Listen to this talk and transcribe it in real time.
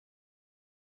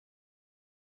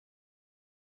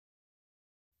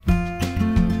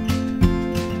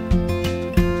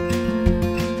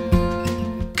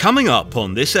Coming up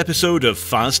on this episode of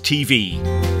FAS TV,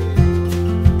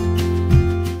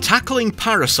 tackling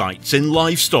parasites in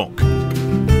livestock,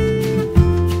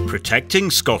 protecting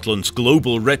Scotland's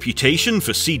global reputation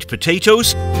for seed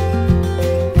potatoes,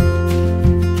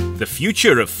 the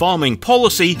future of farming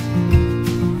policy,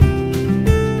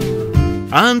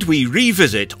 and we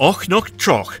revisit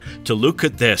Auchnotroch to look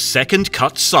at their second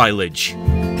cut silage.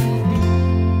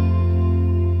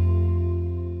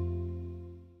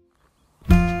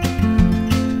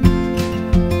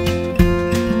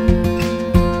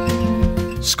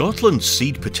 Scotland's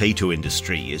seed potato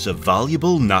industry is a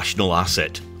valuable national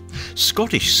asset.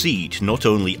 Scottish seed not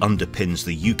only underpins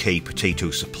the UK potato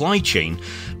supply chain,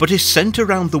 but is sent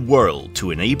around the world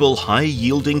to enable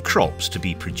high-yielding crops to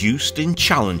be produced in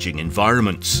challenging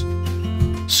environments.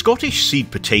 Scottish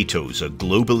seed potatoes are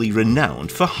globally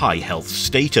renowned for high health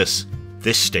status.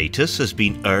 This status has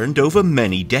been earned over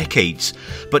many decades,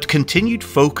 but continued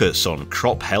focus on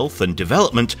crop health and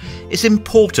development is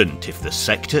important if the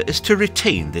sector is to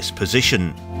retain this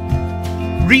position.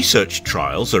 Research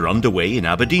trials are underway in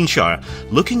Aberdeenshire,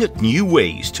 looking at new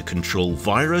ways to control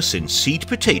virus in seed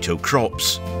potato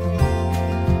crops.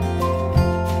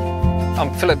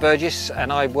 I'm Philip Burgess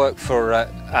and I work for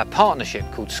a partnership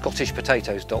called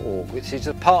ScottishPotatoes.org, which is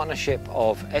a partnership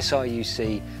of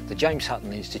SRUC, the James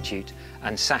Hutton Institute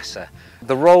and SASA.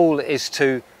 The role is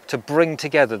to bring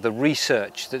together the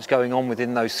research that's going on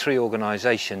within those three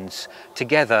organisations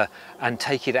together and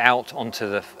take it out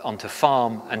onto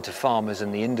farm and to farmers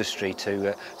and the industry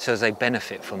so as they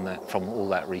benefit from all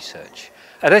that research.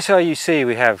 At SRUC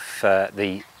we have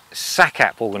the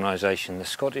SACAP organisation, the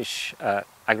Scottish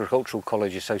Agricultural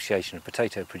College Association of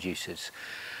Potato Producers,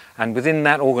 and within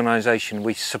that organisation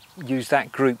we use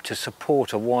that group to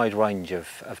support a wide range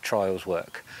of trials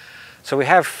work. So we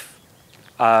have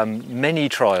many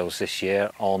trials this year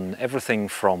on everything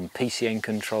from PCN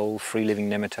control, free-living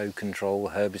nematode control,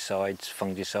 herbicides,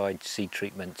 fungicides, seed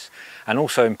treatments, and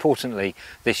also importantly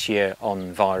this year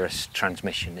on virus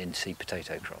transmission in seed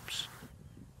potato crops.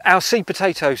 Our seed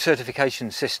potato certification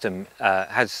system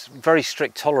has very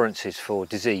strict tolerances for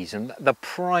disease, and the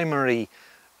primary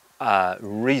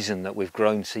reason that we've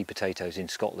grown seed potatoes in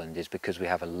Scotland is because we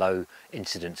have a low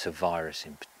incidence of virus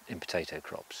in potato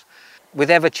crops.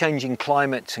 With ever-changing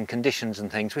climates and conditions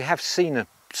and things, we have seen a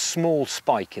small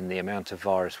spike in the amount of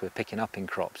virus we're picking up in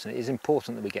crops, and it is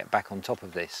important that we get back on top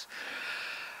of this.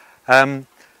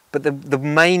 But the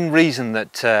main reason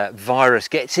that virus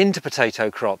gets into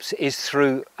potato crops is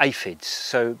through aphids.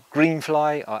 So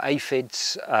greenfly or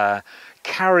aphids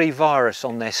carry virus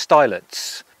on their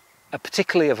stylets,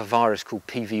 particularly of a virus called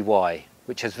PVY,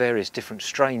 which has various different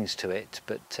strains to it,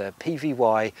 but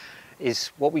PVY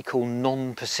is what we call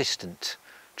non-persistent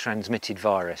transmitted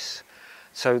virus.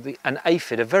 So an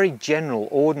aphid, a very general,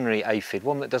 ordinary aphid,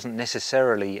 one that doesn't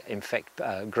necessarily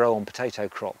grow on potato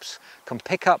crops, can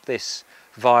pick up this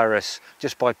virus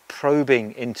just by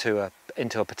probing into an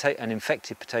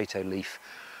infected potato leaf,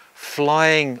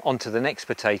 flying onto the next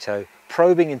potato,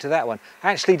 probing into that one,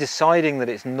 actually deciding that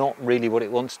it's not really what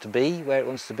it wants to be, where it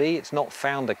wants to be. It's not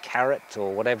found a carrot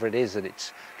or whatever it is that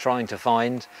it's trying to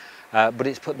find, but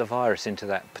it's put the virus into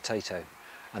that potato,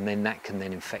 and then that can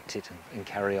then infect it and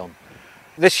carry on.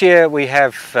 This year we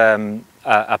have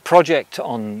a project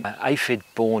on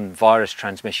aphid-borne virus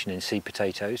transmission in seed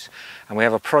potatoes, and we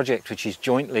have a project which is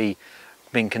jointly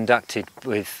being conducted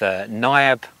with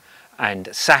NIAB and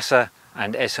SASA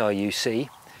and SRUC.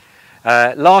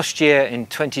 Last year in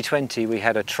 2020 we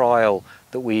had a trial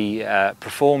that we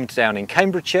performed down in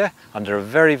Cambridgeshire under a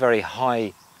very, very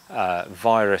high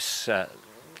virus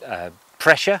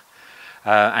pressure,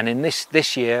 and in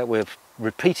this year we're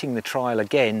repeating the trial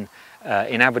again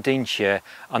in Aberdeenshire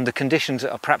under conditions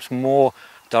that are perhaps more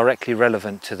directly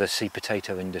relevant to the seed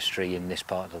potato industry in this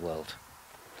part of the world.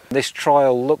 This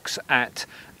trial looks at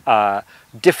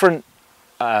different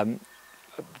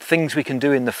things we can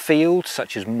do in the field,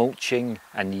 such as mulching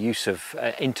and the use of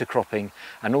intercropping,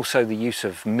 and also the use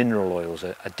of mineral oils,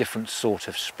 a different sort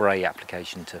of spray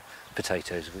application to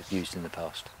potatoes we've used in the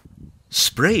past.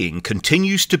 Spraying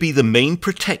continues to be the main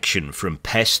protection from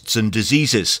pests and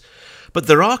diseases, but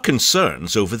there are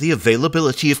concerns over the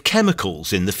availability of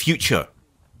chemicals in the future.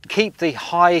 To keep the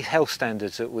high health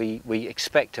standards that we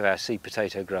expect of our seed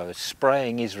potato growers,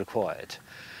 spraying is required.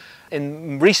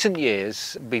 In recent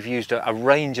years we've used a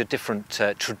range of different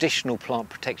traditional plant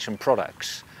protection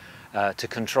products to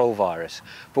control virus,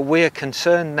 but we are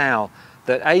concerned now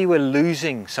that A, we're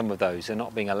losing some of those, they're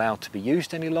not being allowed to be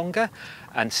used any longer,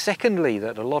 and secondly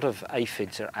that a lot of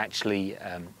aphids are actually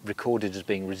recorded as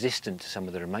being resistant to some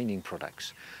of the remaining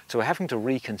products. So we're having to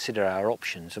reconsider our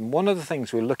options, and one of the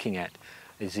things we're looking at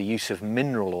is the use of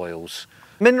mineral oils.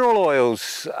 Mineral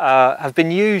oils have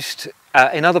been used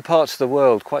in other parts of the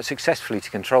world quite successfully to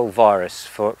control virus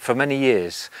for many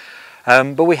years.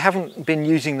 But we haven't been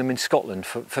using them in Scotland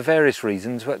for various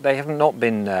reasons. They have not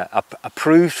been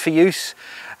approved for use,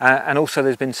 and also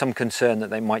there's been some concern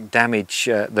that they might damage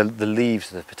the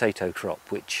leaves of the potato crop,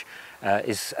 which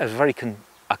is a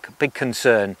big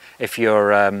concern if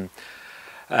you're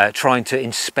trying to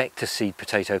inspect a seed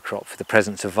potato crop for the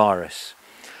presence of virus.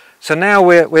 So now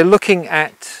we're looking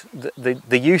at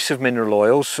the use of mineral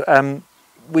oils.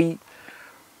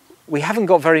 We haven't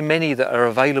got very many that are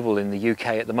available in the UK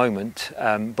at the moment,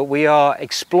 but we are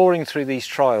exploring through these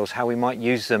trials how we might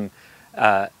use them,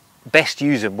 best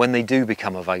use them when they do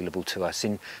become available to us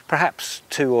in perhaps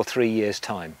 2 or 3 years'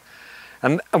 time.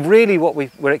 And really what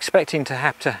we're expecting to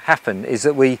happen is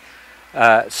that we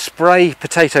spray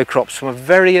potato crops from a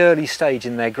very early stage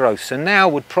in their growth. So now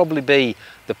would probably be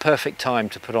the perfect time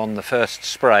to put on the first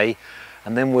spray,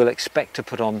 and then we'll expect to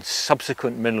put on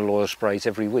subsequent mineral oil sprays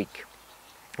every week.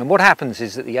 And what happens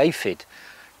is that the aphid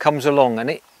comes along and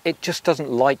it just doesn't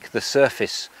like the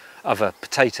surface of a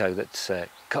potato that's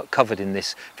covered in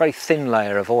this very thin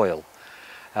layer of oil.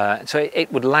 So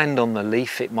it would land on the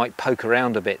leaf, it might poke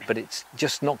around a bit, but it's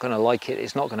just not going to like it,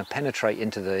 it's not going to penetrate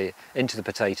into the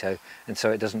potato, and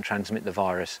so it doesn't transmit the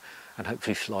virus and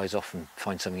hopefully flies off and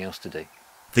finds something else to do.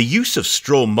 The use of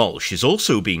straw mulch is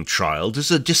also being trialled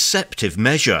as a deceptive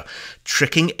measure,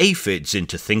 tricking aphids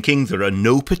into thinking there are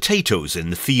no potatoes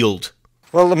in the field.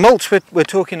 Well, the mulch we're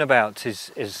talking about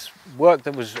is work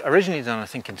that was originally done, I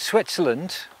think, in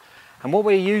Switzerland, and what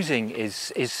we're using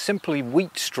is simply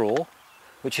wheat straw,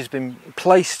 which has been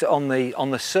placed on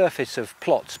the surface of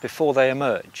plots before they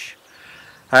emerge.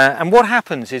 And what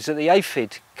happens is that the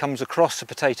aphid comes across the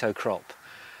potato crop,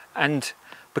 and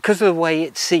because of the way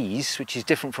it sees, which is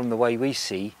different from the way we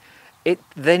see, it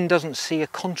then doesn't see a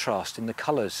contrast in the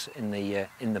colours in the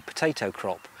potato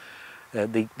crop.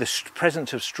 The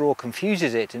presence of straw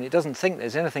confuses it, and it doesn't think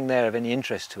there's anything there of any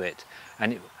interest to it,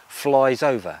 and it flies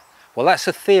over. Well, that's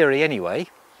a theory anyway,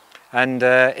 and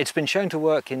it's been shown to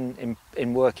work in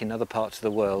other parts of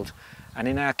the world. And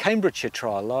in our Cambridgeshire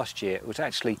trial last year, it was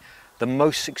actually the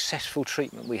most successful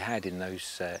treatment we had in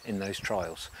those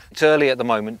trials. It's early at the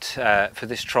moment for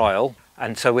this trial,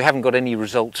 and so we haven't got any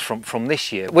results from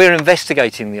this year. We're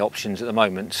investigating the options at the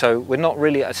moment, so we're not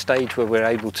really at a stage where we're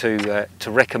able to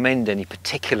recommend any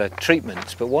particular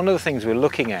treatments, but one of the things we're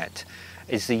looking at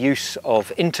is the use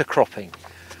of intercropping.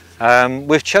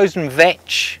 We've chosen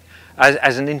vetch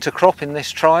as an intercrop in this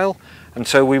trial, and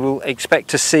so we will expect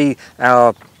to see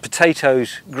our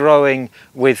potatoes growing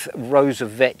with rows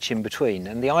of vetch in between.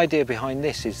 And the idea behind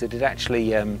this is that it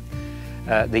actually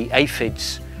the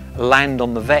aphids land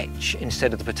on the vetch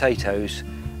instead of the potatoes,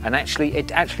 and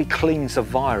it actually cleans the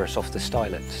virus off the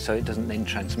stylet, so it doesn't then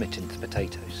transmit into the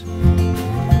potatoes.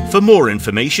 For more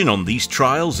information on these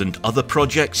trials and other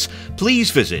projects,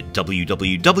 please visit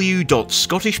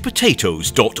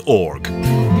www.scottishpotatoes.org.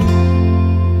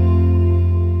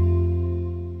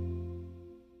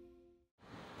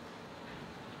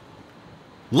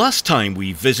 Last time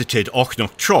we visited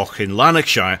Auchnotroch in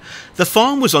Lanarkshire, the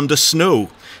farm was under snow.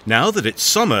 Now that it's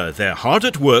summer, they're hard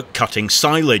at work cutting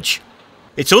silage.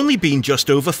 It's only been just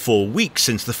over 4 weeks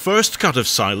since the first cut of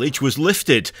silage was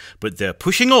lifted, but they're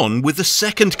pushing on with the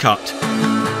second cut.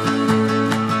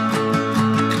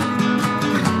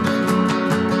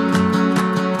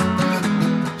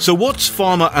 So what's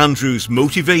Farmer Andrew's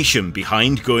motivation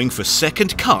behind going for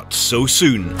second cut so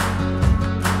soon?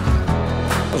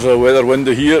 There's a weather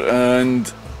window here,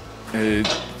 and there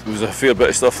was a fair bit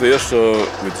of stuff there, so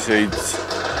we decided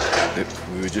that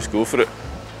we would just go for it.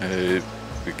 It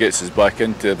gets us back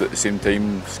into at the same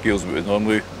time scales that we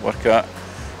normally work at,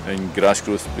 and grass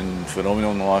growth has been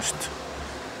phenomenal in the last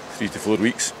 3 to 4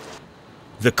 weeks.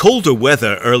 The colder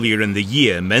weather earlier in the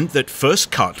year meant that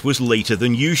first cut was later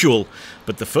than usual,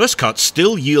 but the first cut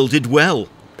still yielded well.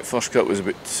 The first cut was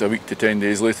about a week to 10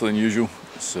 days later than usual,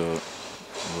 so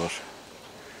we're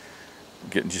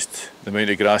getting just the amount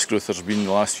of grass growth there's been in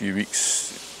the last few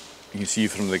weeks. You can see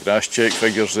from the grass check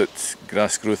figures that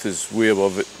grass growth is way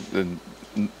above it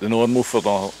the normal for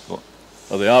the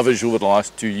average over the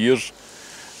last 2 years.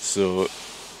 So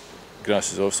grass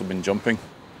has also been jumping.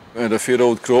 We had a fair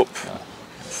old crop.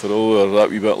 For all or that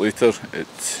wee bit later, it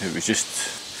was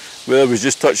just, weather was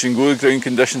just touch and go. The ground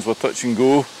conditions were touch and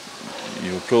go.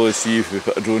 You'll probably see if we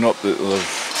put a drone up that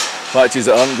patches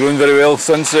that aren't growing very well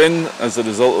since then as a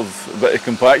result of a bit of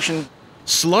compaction.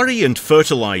 Slurry and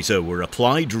fertiliser were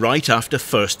applied right after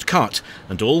first cut,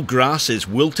 and all grass is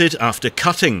wilted after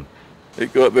cutting.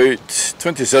 It got about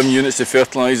 27 units of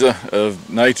fertiliser of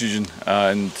nitrogen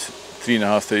and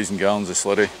 3,500 gallons of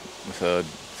slurry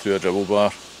through a dribble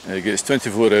bar. It gets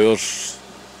 24 hours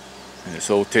and it's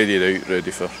all tidied out,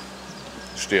 ready for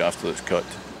straight after it's cut.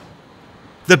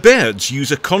 The birds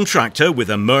use a contractor with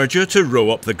a merger to row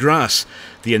up the grass.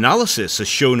 The analysis has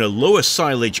shown a lower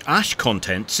silage ash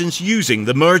content since using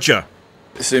the merger.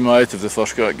 The same height of the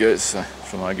first cut gets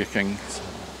from AgriKing.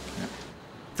 Yeah.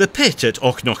 The pit at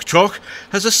Auchnotroch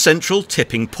has a central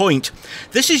tipping point.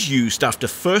 This is used after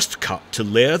first cut to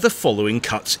layer the following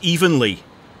cuts evenly.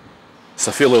 It's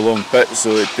a fairly long pit, so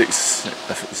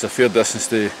it's a fair distance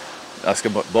to ask a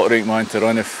botterick man to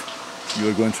run if you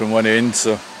were going from one end.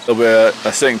 So there'll be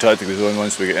a second tractor goes on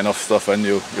once we get enough stuff in.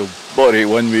 You'll botterick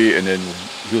one way and then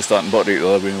you'll start and botterick the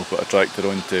other way and we'll put a tractor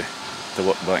on to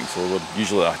work back and forward,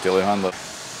 usually a telehandler.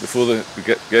 Before the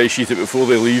guys sheet it before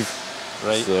they leave.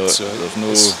 Right, so there's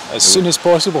no... As soon as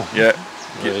possible? Yeah,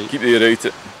 right. Keep the air out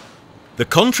it. The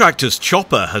contractor's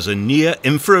chopper has a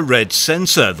near-infrared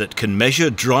sensor that can measure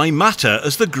dry matter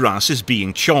as the grass is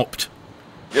being chopped.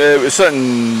 Yeah, it was sitting,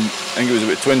 I think it was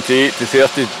about 28 to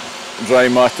 30 dry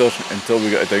matter until we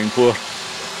got a downpour.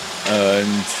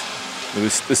 And there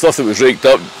was the stuff that was raked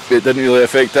up, it didn't really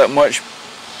affect that much.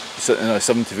 Sitting in a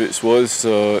 70-foot swath,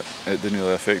 so it didn't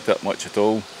really affect that much at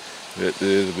all. But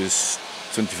there was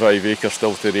 25 acres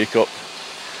still to rake up,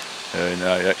 and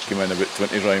it came in about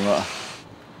 20 dry matter.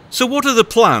 So what are the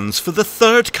plans for the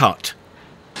third cut?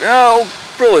 Well,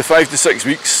 probably 5 to 6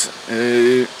 weeks.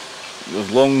 There's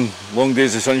long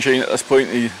days of sunshine at this point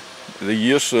of the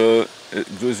year, so it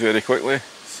grows very quickly.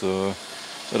 So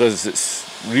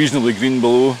it's reasonably green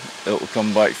below. It'll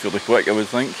come back fairly quick, I would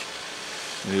think.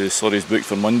 The slurry's booked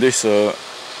for Monday, so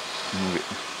we'll get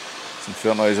some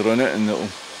fertiliser on it and it'll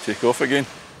take off again.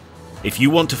 If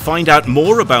you want to find out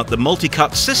more about the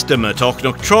multi-cut system at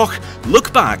Auchnotroch,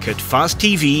 look back at FAS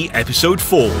TV episode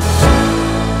 4.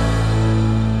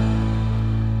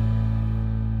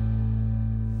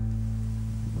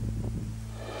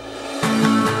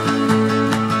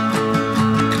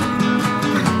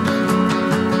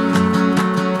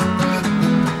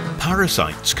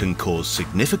 Parasites can cause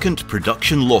significant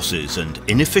production losses and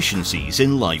inefficiencies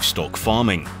in livestock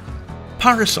farming.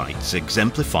 Parasites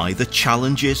exemplify the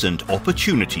challenges and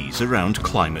opportunities around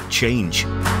climate change.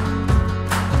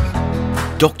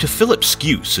 Dr. Philip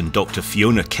Skuse and Dr.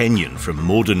 Fiona Kenyon from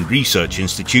Modern Research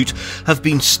Institute have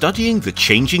been studying the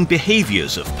changing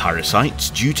behaviours of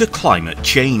parasites due to climate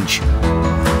change.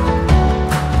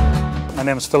 My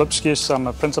name is Philip Skuse. I'm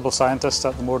a principal scientist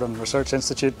at the Modern Research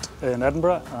Institute in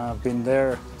Edinburgh. I've been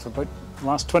there for about the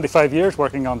last 25 years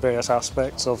working on various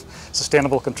aspects of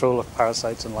sustainable control of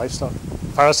parasites in livestock.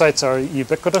 Parasites are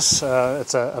ubiquitous.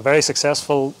 It's a very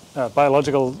successful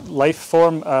biological life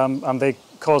form and they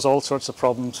cause all sorts of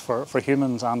problems for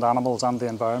humans and animals and the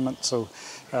environment. So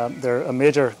they're a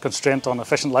major constraint on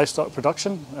efficient livestock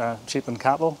production, sheep and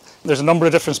cattle. There's a number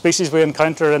of different species we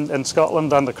encounter in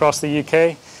Scotland and across the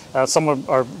UK. Some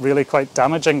are really quite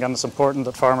damaging and it's important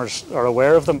that farmers are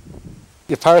aware of them.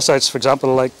 You have parasites, for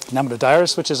example, like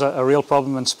Nematodirus, which is a real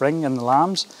problem in spring in the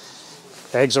lambs.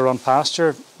 Eggs are on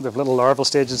pasture, they have little larval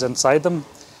stages inside them.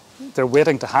 They're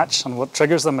waiting to hatch and what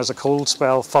triggers them is a cold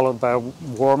spell followed by a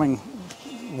warming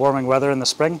weather in the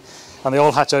spring. And they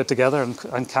all hatch out together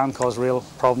and can cause real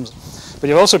problems. But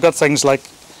you've also got things like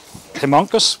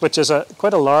Haemonchus, which is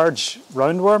quite a large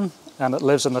roundworm and it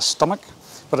lives in the stomach.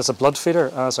 But it's a blood feeder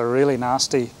and it's a really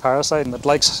nasty parasite and it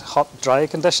likes hot, dry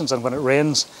conditions and when it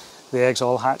rains, the eggs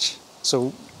all hatch.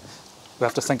 So we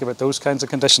have to think about those kinds of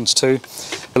conditions too.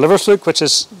 The liver fluke, which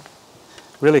is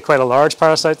really quite a large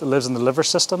parasite that lives in the liver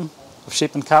system of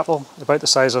sheep and cattle, about the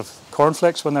size of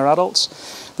cornflakes when they're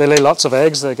adults. They lay lots of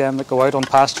eggs, again, that go out on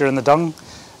pasture in the dung.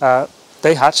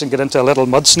 They hatch and get into a little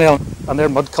mud snail and they're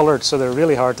mud coloured, so they're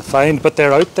really hard to find, but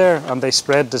they're out there and they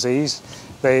spread disease.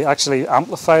 They actually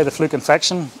amplify the fluke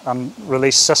infection and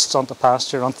release cysts onto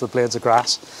pasture, onto the blades of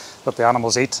grass that the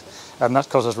animals eat. And that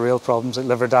causes real problems like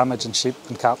liver damage in sheep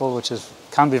and cattle, which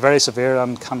can be very severe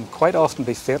and can quite often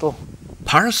be fatal.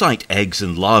 Parasite eggs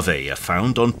and larvae are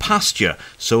found on pasture,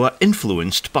 so are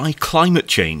influenced by climate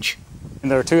change.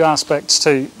 And there are two aspects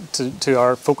to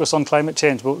our focus on climate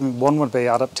change. One would be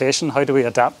adaptation. How do we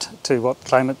adapt to what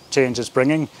climate change is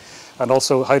bringing? And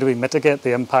also, how do we mitigate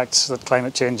the impacts that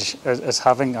climate change is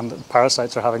having and that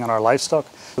parasites are having on our livestock?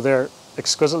 So they're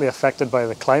exquisitely affected by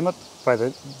the climate, by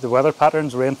the weather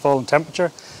patterns, rainfall and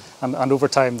temperature, and over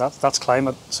time that's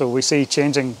climate. So we see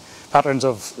changing patterns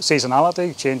of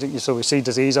seasonality changing. So we see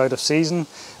disease out of season.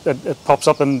 It pops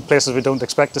up in places we don't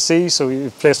expect to see. So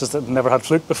places that never had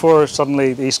fluke before,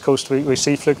 suddenly the East Coast we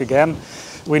see fluke again.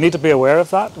 We need to be aware of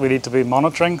that. We need to be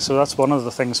monitoring. So that's one of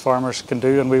the things farmers can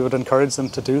do, and we would encourage them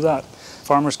to do that.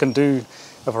 Farmers can do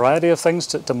a variety of things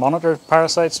to monitor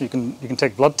parasites. You can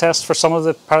take blood tests for some of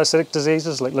the parasitic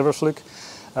diseases like liver fluke.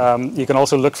 You can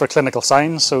also look for clinical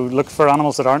signs, so look for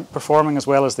animals that aren't performing as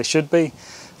well as they should be.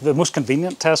 The most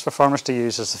convenient test for farmers to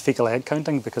use is the fecal egg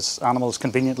counting, because animals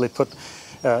conveniently put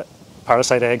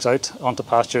parasite eggs out onto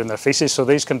pasture in their feces, so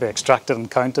these can be extracted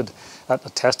and counted at a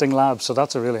testing lab. So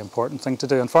that's a really important thing to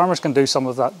do, and farmers can do some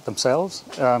of that themselves.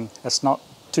 It's not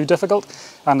too difficult,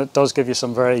 and it does give you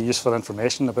some very useful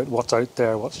information about what's out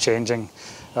there, what's changing,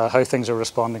 how things are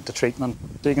responding to treatment.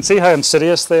 So you can see how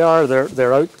insidious they are.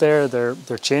 They're out there,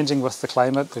 they're changing with the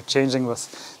climate, they're changing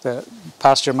with the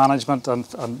pasture management and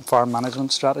farm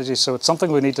management strategies. So it's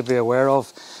something we need to be aware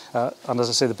of, and as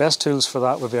I say, the best tools for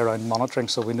that would be around monitoring,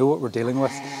 so we know what we're dealing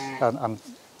with, and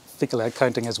fecal egg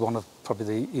counting is one of probably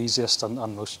the easiest and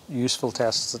most useful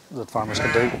tests that farmers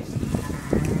can do.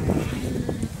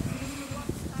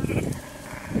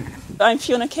 I'm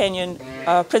Fiona Kenyon,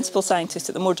 a principal scientist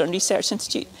at the Modern Research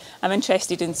Institute. I'm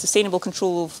interested in sustainable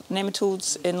control of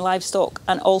nematodes in livestock,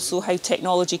 and also how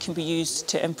technology can be used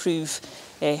to improve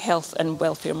health and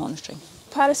welfare monitoring.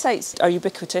 Parasites are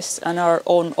ubiquitous and are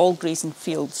on all grazing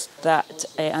fields that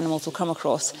animals will come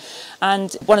across.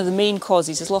 And one of the main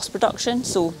causes is loss production.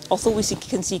 So although we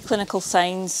can see clinical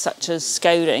signs such as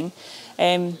scouring,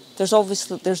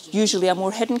 there's usually a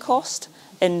more hidden cost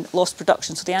in lost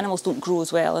production, so the animals don't grow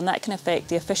as well, and that can affect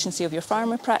the efficiency of your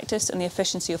farming practice and the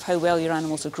efficiency of how well your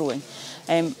animals are growing.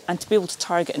 And to be able to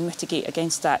target and mitigate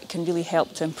against that can really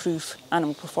help to improve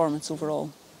animal performance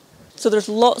overall. So there's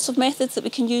lots of methods that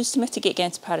we can use to mitigate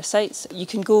against parasites. You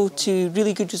can go to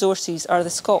really good resources, are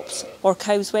the Scops or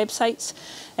Cows websites.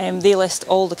 They list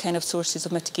all the kind of sources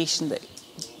of mitigation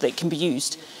that can be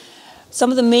used. Some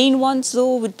of the main ones,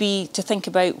 though, would be to think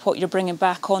about what you're bringing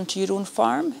back onto your own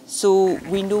farm. So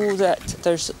we know that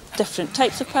there's different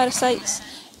types of parasites,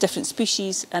 different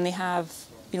species, and they have,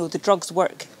 the drugs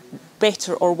work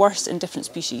better or worse in different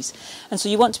species. And so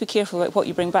you want to be careful about what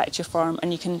you bring back to your farm,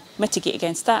 and you can mitigate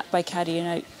against that by carrying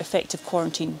out effective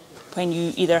quarantine when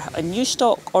you either have a new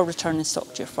stock or returning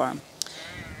stock to your farm.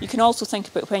 You can also think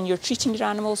about when you're treating your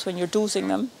animals, when you're dosing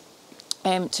them,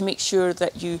 to make sure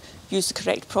that you use the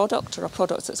correct product or a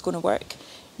product that's going to work.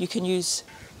 You can use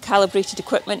calibrated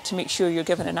equipment to make sure you're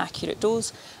given an accurate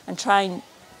dose, and try and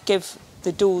give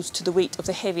the dose to the weight of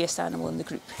the heaviest animal in the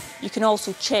group. You can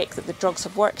also check that the drugs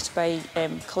have worked by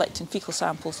collecting faecal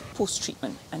samples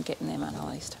post-treatment and getting them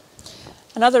analysed.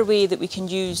 Another way that we can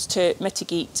use to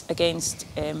mitigate against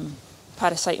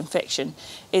parasite infection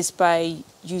is by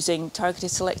using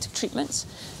targeted selective treatments,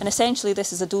 and essentially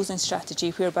this is a dosing strategy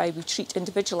whereby we treat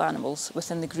individual animals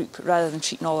within the group rather than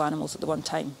treating all animals at the one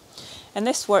time. And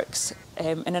this works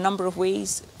in a number of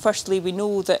ways. Firstly, we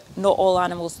know that not all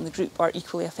animals in the group are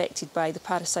equally affected by the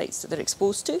parasites that they're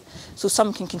exposed to, so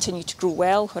some can continue to grow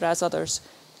well whereas others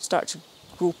start to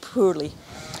grow poorly.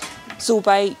 So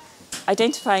by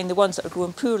identifying the ones that are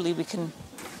growing poorly, we can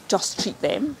just treat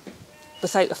them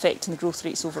without affecting the growth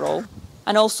rates overall.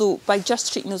 And also, by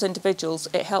just treating those individuals,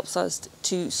 it helps us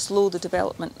to slow the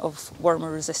development of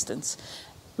wormer resistance.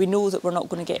 We know that we're not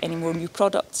going to get any more new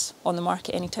products on the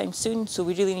market anytime soon, so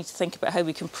we really need to think about how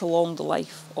we can prolong the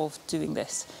life of doing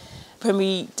this. When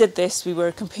we did this, we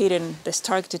were comparing this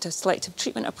targeted selective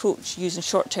treatment approach using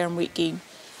short-term weight gain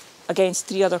against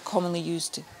 3 other commonly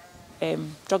used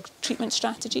drug treatment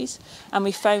strategies, and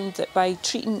we found that by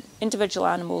treating individual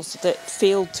animals that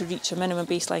failed to reach a minimum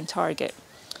baseline target,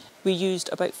 we used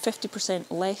about 50%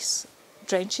 less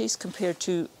drenches compared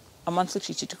to a monthly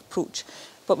treated approach,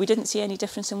 but we didn't see any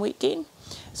difference in weight gain.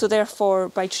 So therefore,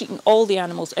 by treating all the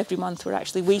animals every month, we're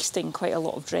actually wasting quite a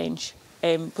lot of drench,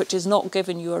 which is not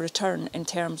giving you a return in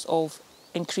terms of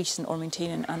increasing or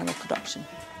maintaining animal production.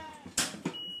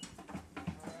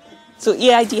 So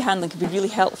EID handling can be really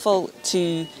helpful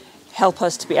to help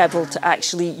us to be able to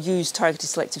actually use targeted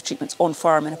selective treatments on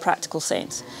farm in a practical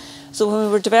sense. So when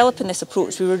we were developing this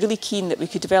approach, we were really keen that we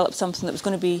could develop something that was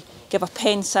going to give a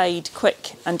pen-side,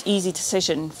 quick and easy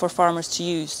decision for farmers to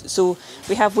use. So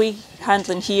we have weight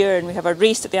handling here, and we have a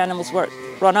race that the animals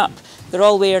run up. They're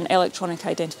all wearing electronic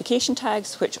identification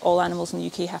tags, which all animals in the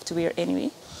UK have to wear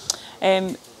anyway.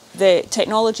 The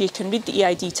technology can read the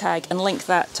EID tag and link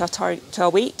that to a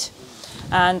weight.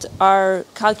 And our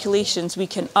calculations, we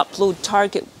can upload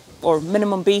target or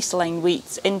minimum baseline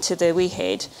weights into the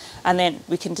weighhead, and then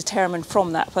we can determine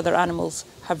from that whether animals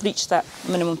have reached that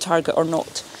minimum target or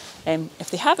not. If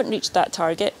they haven't reached that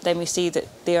target, then we see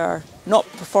that they are not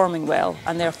performing well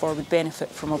and therefore would benefit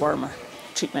from a wormer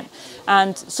treatment.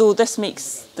 And so this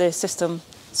makes the system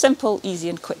simple, easy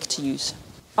and quick to use.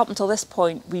 Up until this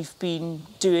point, we've been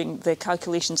doing the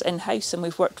calculations in-house and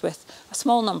we've worked with a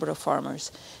small number of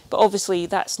farmers, but obviously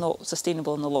that's not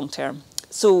sustainable in the long term.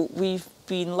 So we've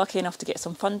been lucky enough to get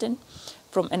some funding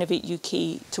from Innovate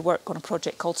UK to work on a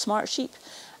project called Smart Sheep,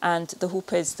 and the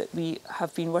hope is that we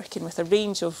have been working with a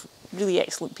range of really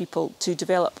excellent people to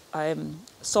develop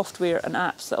software and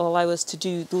apps that will allow us to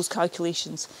do those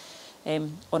calculations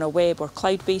on a web or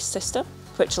cloud-based system,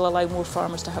 which will allow more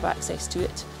farmers to have access to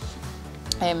it.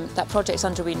 That project's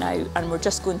underway now, and we're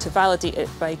just going to validate it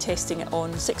by testing it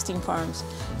on 16 farms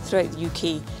throughout the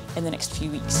UK in the next few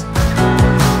weeks.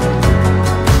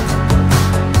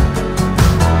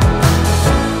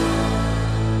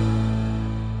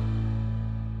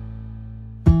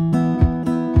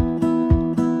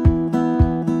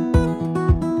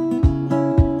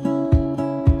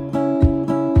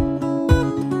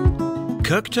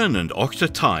 Kirkton and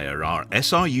Auchnotroch are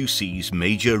SRUC's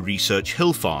major research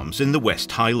hill farms in the West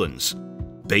Highlands.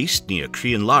 Based near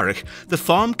Crianlarich, the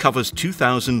farm covers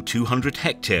 2,200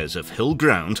 hectares of hill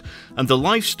ground, and the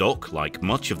livestock, like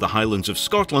much of the Highlands of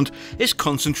Scotland, is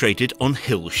concentrated on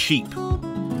hill sheep.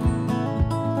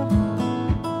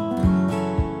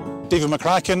 David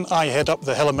McCracken, I head up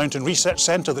the Hill and Mountain Research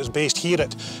Centre that's based here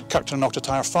at Kirkton and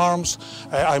Auchnotroch Farms.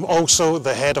 I'm also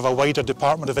the head of a wider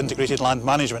Department of Integrated Land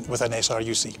Management within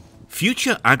SRUC.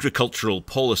 Future agricultural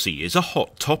policy is a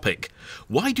hot topic.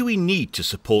 Why do we need to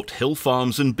support hill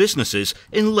farms and businesses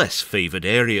in less favoured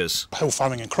areas? Hill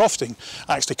farming and crofting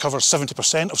actually covers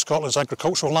 70% of Scotland's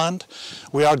agricultural land.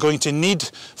 We are going to need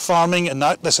farming in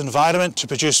this environment to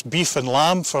produce beef and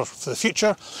lamb for the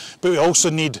future, but we also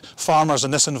need farmers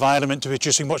in this environment to be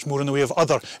producing much more in the way of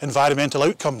other environmental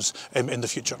outcomes in the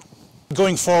future.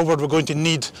 Going forward, we're going to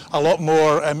need a lot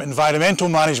more environmental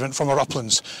management from our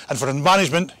uplands, and for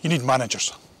management you need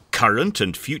managers. Current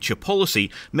and future policy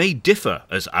may differ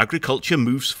as agriculture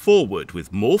moves forward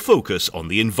with more focus on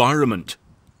the environment.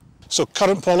 So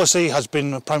current policy has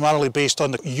been primarily based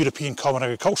on the European Common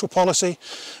Agricultural Policy.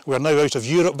 We are now out of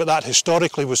Europe, but that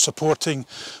historically was supporting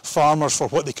farmers for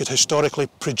what they could historically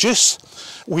produce.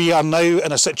 We are now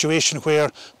in a situation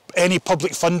where any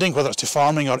public funding, whether it's to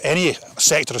farming or any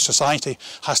sector of society,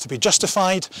 has to be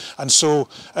justified, and so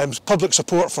public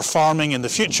support for farming in the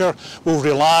future will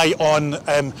rely on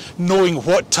knowing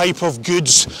what type of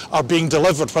goods are being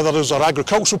delivered, whether those are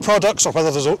agricultural products or whether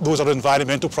those are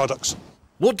environmental products.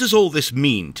 What does all this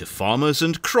mean to farmers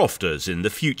and crofters in the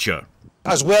future?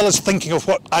 As well as thinking of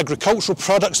what agricultural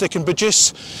products they can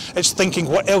produce, it's thinking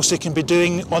what else they can be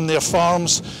doing on their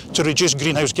farms to reduce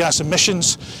greenhouse gas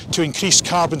emissions, to increase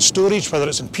carbon storage, whether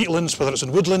it's in peatlands, whether it's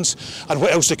in woodlands, and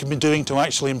what else they can be doing to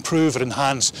actually improve or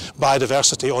enhance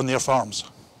biodiversity on their farms.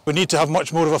 We need to have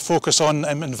much more of a focus on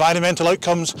environmental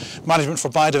outcomes, management for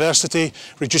biodiversity,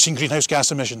 reducing greenhouse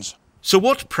gas emissions. So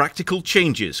what practical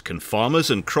changes can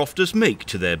farmers and crofters make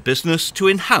to their business to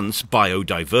enhance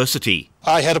biodiversity?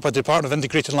 I head up a Department of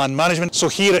Integrated Land Management, so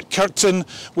here at Kirkton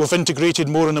we've integrated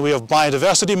more in the way of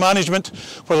biodiversity management,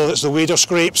 whether it's the wader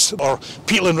scrapes or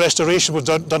peatland restoration we've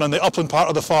done on the upland part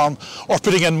of the farm, or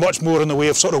putting in much more in the way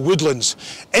of sort of woodlands,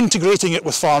 integrating it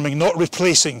with farming, not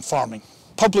replacing farming.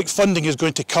 Public funding is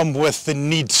going to come with the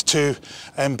need to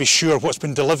be sure what's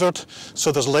been delivered,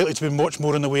 so there's likely to be much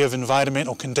more in the way of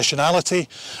environmental conditionality,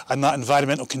 and that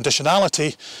environmental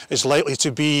conditionality is likely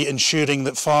to be ensuring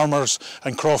that farmers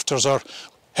and crofters are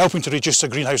helping to reduce their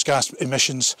greenhouse gas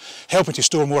emissions, helping to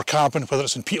store more carbon, whether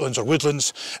it's in peatlands or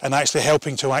woodlands, and actually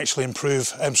helping to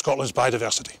improve Scotland's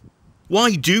biodiversity.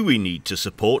 Why do we need to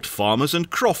support farmers and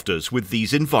crofters with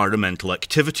these environmental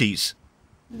activities?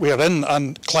 We are in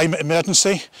a climate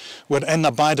emergency, we're in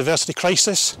a biodiversity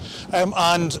crisis,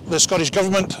 and the Scottish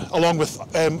Government, along with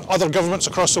other governments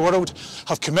across the world,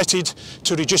 have committed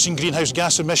to reducing greenhouse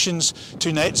gas emissions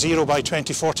to net zero by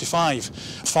 2045.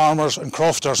 Farmers and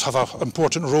crofters have an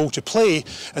important role to play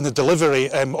in the delivery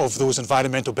of those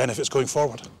environmental benefits going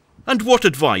forward. And what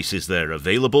advice is there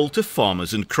available to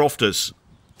farmers and crofters?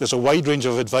 There's a wide range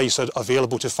of advice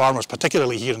available to farmers,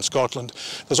 particularly here in Scotland.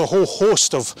 There's a whole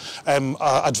host of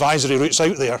advisory routes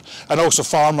out there, and also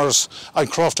farmers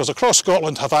and crofters across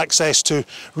Scotland have access to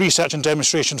research and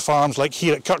demonstration farms like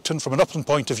here at Kirkton from an upland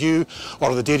point of view,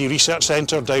 or the Dairy Research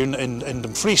Centre down in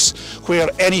Dumfries, where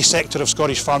any sector of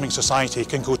Scottish farming society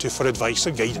can go to for advice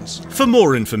and guidance. For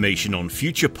more information on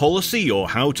future policy or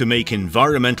how to make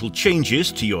environmental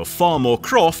changes to your farm or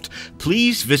croft,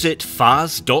 please visit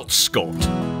fas.scot.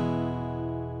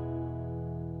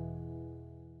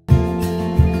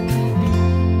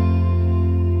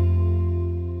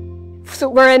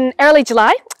 we're in early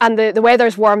July and the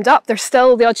weather's warmed up. There's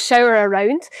still the odd shower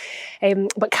around,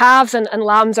 but calves and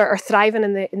lambs are thriving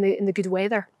in the good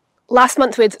weather. Last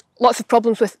month we had lots of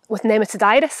problems with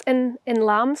nematodirus in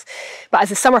lambs, but as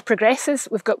the summer progresses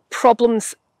we've got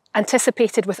problems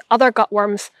anticipated with other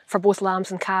gutworms for both lambs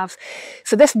and calves.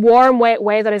 So this warm, wet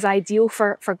weather is ideal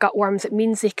for gutworms. It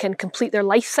means they can complete their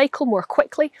life cycle more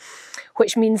quickly,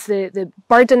 which means the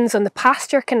burdens on the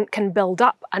pasture can build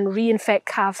up and reinfect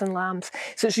calves and lambs.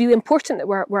 So it's really important that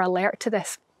we're alert to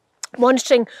this.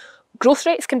 Monitoring growth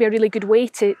rates can be a really good way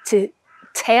to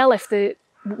tell if the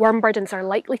worm burdens are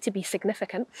likely to be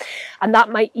significant, and that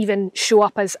might even show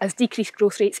up as decreased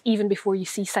growth rates even before you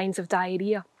see signs of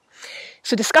diarrhoea.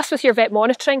 So discuss with your vet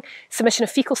monitoring, submission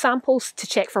of faecal samples to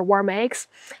check for worm eggs,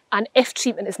 and if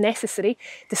treatment is necessary,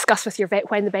 discuss with your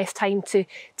vet when the best time to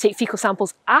take faecal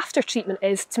samples after treatment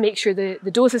is to make sure the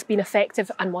dose has been effective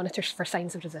and monitors for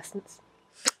signs of resistance.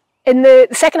 In the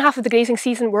second half of the grazing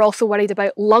season, we're also worried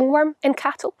about lungworm in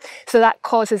cattle. So that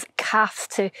causes calves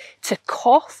to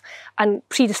cough and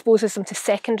predisposes them to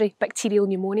secondary bacterial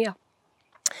pneumonia.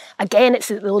 Again, it's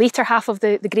the later half of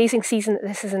the grazing season that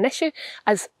this is an issue,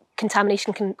 as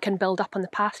contamination can build up on the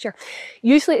pasture.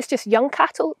 Usually it's just young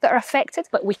cattle that are affected,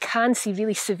 but we can see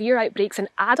really severe outbreaks in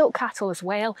adult cattle as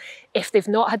well if they've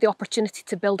not had the opportunity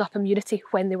to build up immunity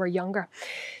when they were younger.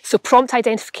 So prompt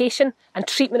identification and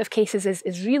treatment of cases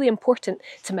is really important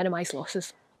to minimise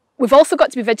losses. We've also got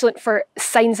to be vigilant for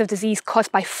signs of disease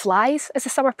caused by flies as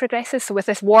the summer progresses. So with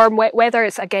this warm, wet weather,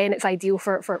 it's ideal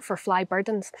for fly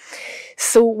burdens.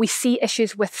 So we see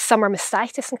issues with summer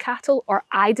mastitis in cattle or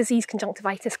eye disease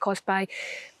conjunctivitis caused by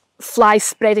flies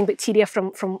spreading bacteria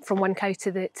from one cow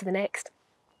to the next.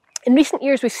 In recent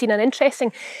years, we've seen an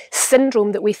interesting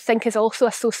syndrome that we think is also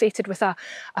associated with a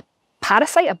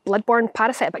parasite, a bloodborne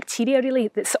parasite, a bacteria really,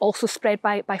 that's also spread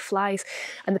by flies.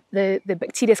 And the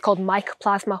bacteria is called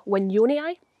Mycoplasma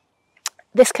winyonii.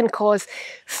 This can cause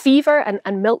fever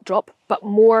and milk drop, but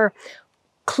more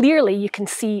clearly you can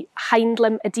see hind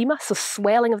limb edema, so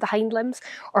swelling of the hind limbs,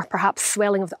 or perhaps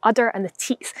swelling of the udder and the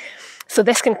teats. So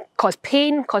this can cause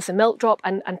pain, cause the milk drop,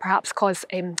 and perhaps cause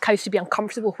cows to be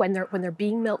uncomfortable when they're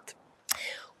being milked.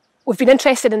 We've been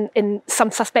interested in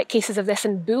some suspect cases of this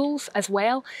in bulls as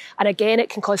well, and again it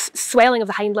can cause swelling of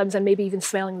the hind limbs and maybe even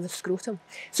swelling of the scrotum.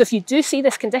 So if you do see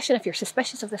this condition, if you're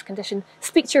suspicious of this condition,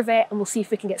 speak to your vet and we'll see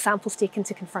if we can get samples taken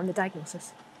to confirm the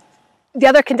diagnosis. The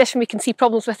other condition we can see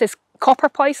problems with is copper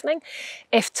poisoning.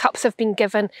 If tups have been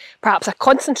given perhaps a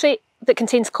concentrate that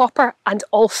contains copper and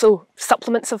also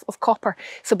supplements of copper,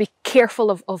 so be careful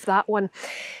of that one.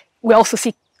 We also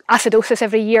see acidosis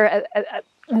every year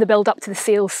in the build up to the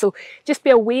sales, so just be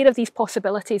aware of these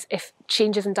possibilities if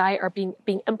changes in diet are being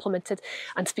implemented,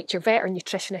 and speak to your vet or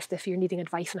nutritionist if you're needing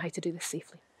advice on how to do this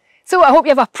safely. So I hope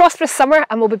you have a prosperous summer,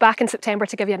 and we'll be back in September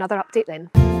to give you another update then.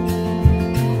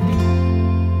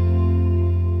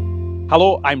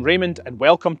 Hello, I'm Raymond and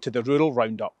welcome to the Rural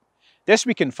Roundup. This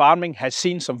week in farming has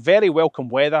seen some very welcome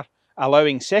weather,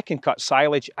 allowing second cut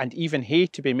silage and even hay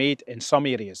to be made in some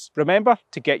areas. Remember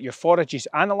to get your forages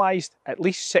analysed at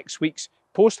least 6 weeks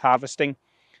post-harvesting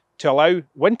to allow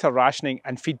winter rationing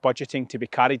and feed budgeting to be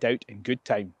carried out in good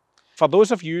time. For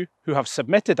those of you who have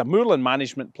submitted a moorland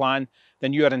management plan,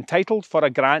 then you are entitled for a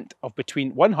grant of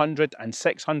between £100 and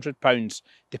 £600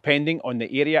 depending on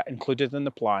the area included in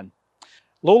the plan.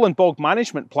 Lowland bog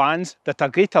management plans that are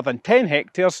greater than 10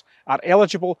 hectares are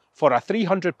eligible for a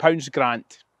 £300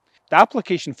 grant. The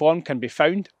application form can be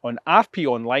found on RP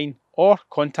Online or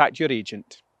contact your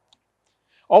agent.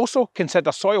 Also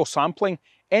consider soil sampling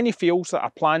any fields that are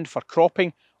planned for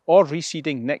cropping or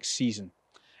reseeding next season,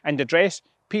 and address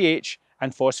pH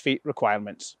and phosphate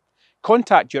requirements.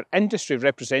 Contact your industry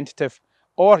representative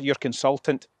or your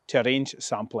consultant to arrange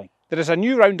sampling. There is a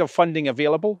new round of funding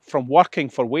available from Working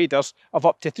for Waders of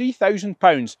up to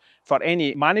 £3,000 for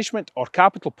any management or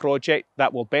capital project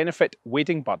that will benefit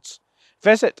wading birds.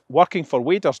 Visit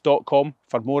workingforwaders.com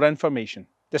for more information.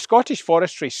 The Scottish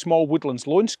Forestry Small Woodlands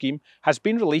Loan Scheme has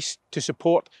been released to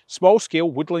support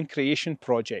small-scale woodland creation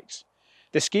projects.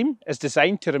 The scheme is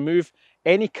designed to remove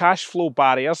any cash flow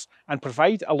barriers and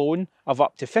provide a loan of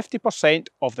up to 50%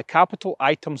 of the capital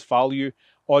items value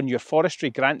on your forestry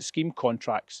grant scheme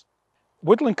contracts.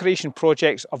 Woodland creation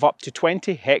projects of up to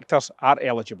 20 hectares are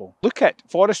eligible. Look at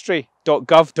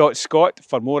forestry.gov.scot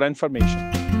for more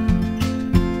information.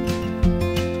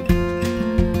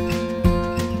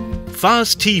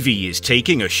 FAS TV is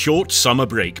taking a short summer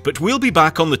break, but we'll be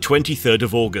back on the 23rd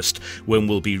of August, when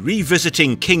we'll be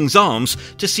revisiting King's Arms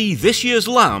to see this year's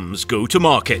lambs go to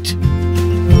market.